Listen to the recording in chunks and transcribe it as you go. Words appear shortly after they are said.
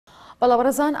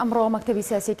بەڵاوەڕێزان ئەمڕۆ مەکتەبی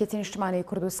سیاسی یەکێتی نیشتیمانی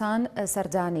کوردستان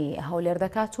سەردانی هەولێر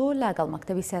دەکات و لەگەڵ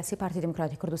مەکتەبی سیاسی پارتی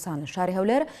دموکراتی کوردستان لە شاری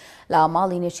هەولێر لە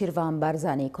ماڵی نێچیروان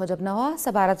بارزانی کۆدەبنەوە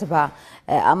سەبارەت بە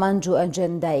ئەمانج و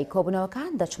ئەنجەندای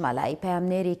کۆبوونەوەکان دەچمەلای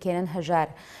پەیامنێری کێنن هەژار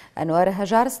ئەنوەر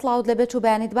هەژار سڵاوت لەبێت و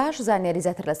بەیانیت باش زانیاری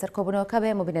زیاتر لەسەر کۆبوونەوەکە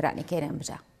بێ مبینەرانی کێنن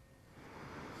بجە.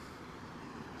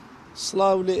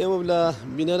 سڵاو لێ ئێوە لە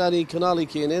بینەرانی کەناڵی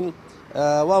کێنن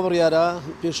وا بڕیارە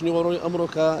پێشنیوەڕۆی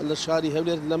ئەمڕۆکە لە شاری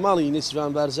هەولێر لە ماڵی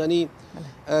نێچیروان بارزانی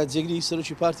جێگری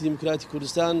سەرۆکی پارتی دموکراتی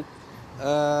کوردستان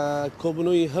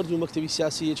کۆبوونەوەی هەردوو مەکتەبی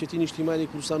سیاسی یەکێتی نیشتیمانی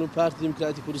کوردستان و پارتی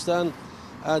دموکراتی کوردستان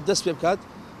دەست پێ بکات.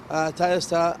 تا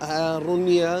ئێستا ڕوون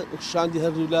نییە شاندی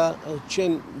هەردوو لە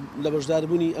چێن لە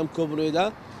بەشداربوونی ئەم کۆبوونەوەیدا،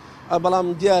 بەڵام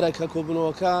دیارە کە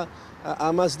کۆبوونەوەکە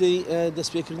ئاماژەی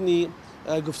دەستپێکردنی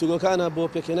گفتوگۆکانە بۆ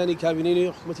پێکهێنانی کابینەی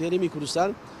حکوومەتی هەرێمی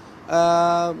کوردستان.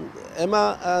 ئێمە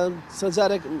چەند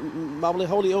جارێک مابڵێ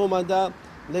هەوڵی ئەوەماندا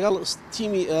لەگەڵ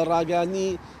تیمی ڕاگەاندنی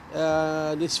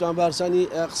نێچیروان بارزانی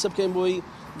قسە بکەین بۆی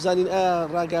بزانین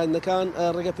ڕاگەاندنەکان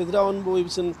ڕێگە پێدراون بۆی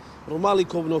بچن ڕۆماڵی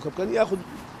کۆبوونەوەکە بکەن، یاخود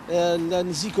لە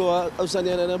نزیکەوە ئەو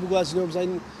زانیارانە بگوازینەوە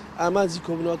بزانین ئامانجی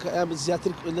کۆبوونەوەکە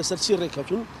زیاتر لەسەر چی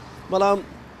ڕێککەوتون. بەڵام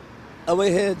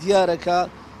ئەوەی هەیە دیارەکە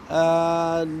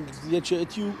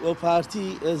یەکێتی و پارتی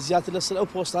زیاتر لەسەر ئەو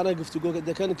پۆستانە گفتوگۆ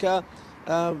دەکەن کە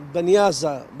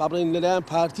بەنیازە با بڵێن لەلایەن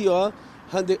پارتیەوە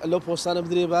هەندێک لەو پۆستانە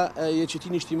بدرێ بە یەکێتی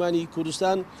نیشتیمانی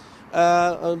کوردستان.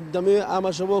 دەمەوێت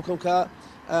ئاماژەوە بکەم کە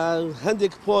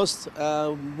هەندێک پۆست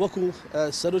وەکو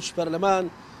سەرۆکی پەرلەمان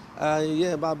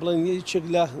با بڵێن یەکێک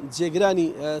لە جێگرانی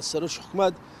سەرۆکی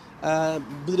حکوومەت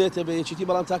بدرێتە بە یەکێتی،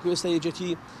 بەڵام تاکو ئێستا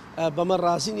یەکێتی بەمە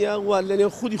ڕازی نییە و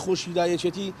لەنێو خودی خۆشیدا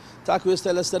یەکێتی تاکو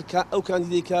ئێستا لەسەر ئەو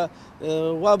کاندیدەی کە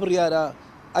وا بڕیارە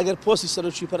ئەگەر پۆستی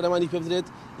سەرۆکی پەرلەمانی پێ بدرێت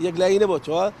یەکلایی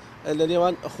نەبووتەوە لە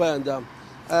نێوان خۆیاندا.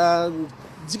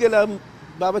 جگە لە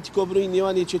بابەتی کۆبوونەوەی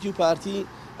نێوان یەکێتی و پارتی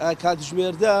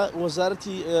کاتژمێردا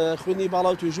وەزارەتی خوێندنی باڵا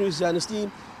و توێژینەوەی زانستی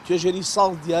توێژەری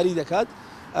ساڵ دیاری دەکات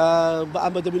بە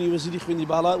ئامادەبوونی وەزیری خوێندنی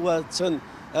باڵا و چەند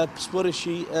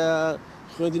پسپۆرێکی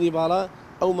خوێندنی باڵا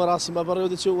ئەو مەراسیمە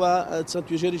بەڕێوەدەچێت و چەند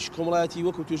توێژەریش کۆمەڵایەتی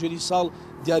وەکو توێژەری ساڵ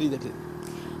دیاری دەکرێت.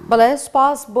 بەڵێ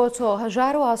سوپاس بۆ تۆ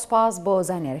هەژار و سوپاس بۆ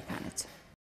زانیاریەکان.